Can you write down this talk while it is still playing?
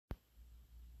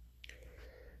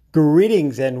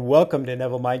Greetings and welcome to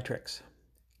Neville Mind Tricks.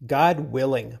 God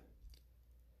willing.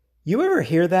 You ever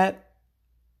hear that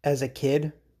as a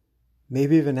kid?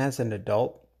 Maybe even as an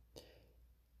adult?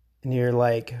 And you're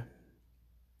like,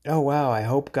 oh wow, I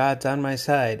hope God's on my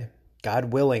side.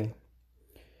 God willing.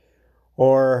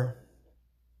 Or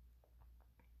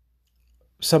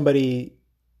somebody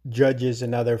judges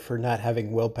another for not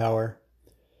having willpower.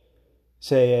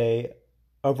 Say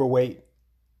a overweight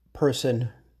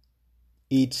person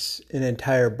eats an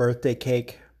entire birthday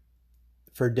cake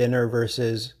for dinner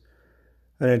versus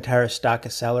an entire stalk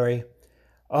of celery.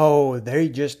 Oh, they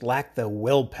just lack the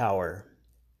willpower.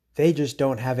 They just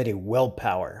don't have any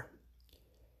willpower.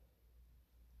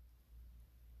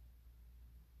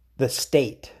 The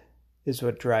state is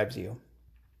what drives you.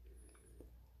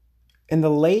 In the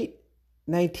late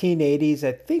 1980s,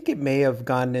 I think it may have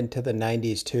gone into the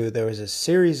 90s too, there was a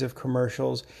series of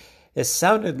commercials. It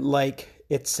sounded like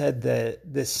it said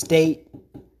the state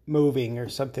moving or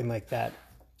something like that.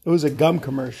 It was a gum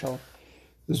commercial.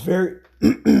 It was very,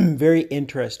 very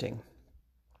interesting.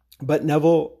 But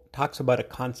Neville talks about a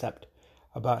concept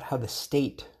about how the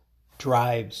state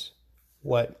drives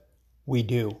what we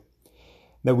do.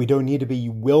 That we don't need to be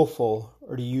willful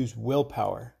or to use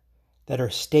willpower. That our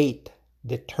state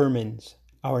determines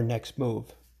our next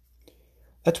move.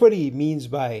 That's what he means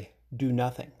by do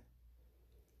nothing.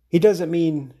 He doesn't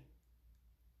mean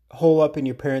hole up in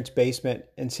your parents' basement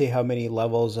and see how many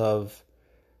levels of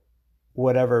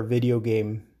whatever video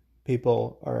game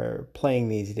people are playing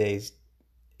these days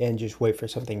and just wait for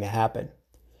something to happen.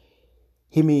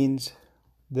 He means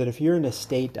that if you're in a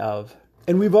state of,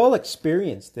 and we've all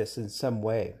experienced this in some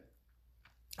way,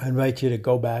 I invite you to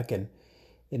go back and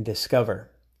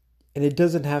discover. And it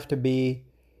doesn't have to be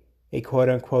a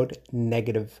quote-unquote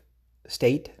negative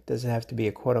state. It doesn't have to be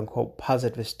a quote-unquote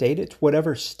positive state. It's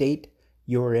whatever state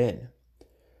you're in.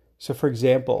 So for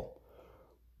example,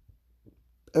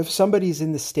 if somebody's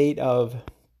in the state of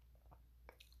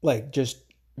like just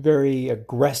very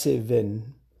aggressive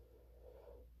and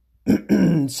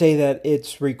say that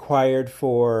it's required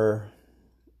for,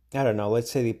 I don't know,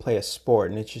 let's say they play a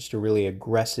sport and it's just a really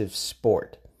aggressive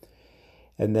sport.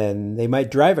 And then they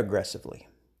might drive aggressively.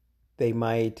 They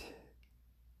might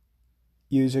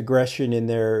use aggression in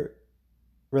their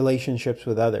relationships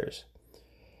with others.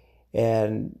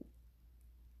 And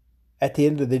at the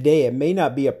end of the day, it may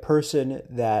not be a person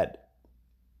that,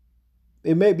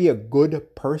 it may be a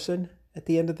good person at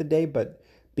the end of the day, but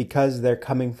because they're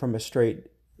coming from a straight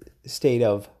state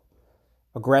of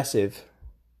aggressive,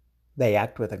 they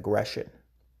act with aggression.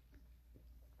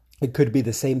 It could be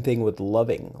the same thing with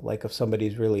loving. Like if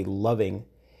somebody's really loving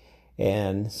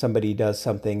and somebody does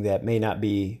something that may not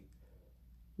be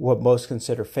what most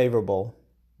consider favorable,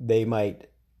 they might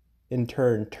in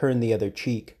turn turn the other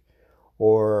cheek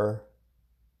or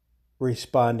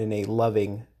respond in a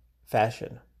loving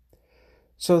fashion.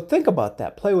 So think about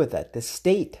that. Play with that. The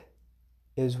state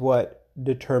is what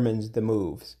determines the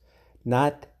moves,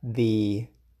 not the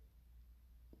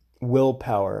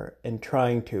willpower and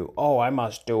trying to, oh, I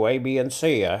must do A, B, and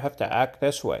C. I have to act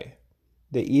this way.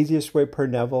 The easiest way per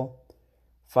Neville,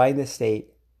 find the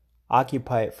state,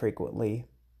 occupy it frequently,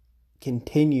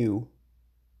 continue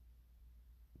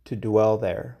to dwell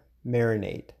there,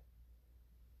 marinate,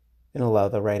 and allow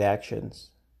the right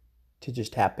actions to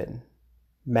just happen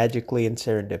magically and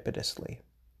serendipitously.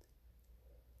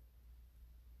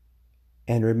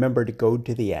 And remember to go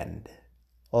to the end.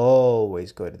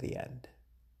 Always go to the end.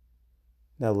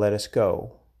 Now let us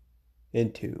go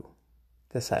into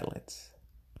the silence.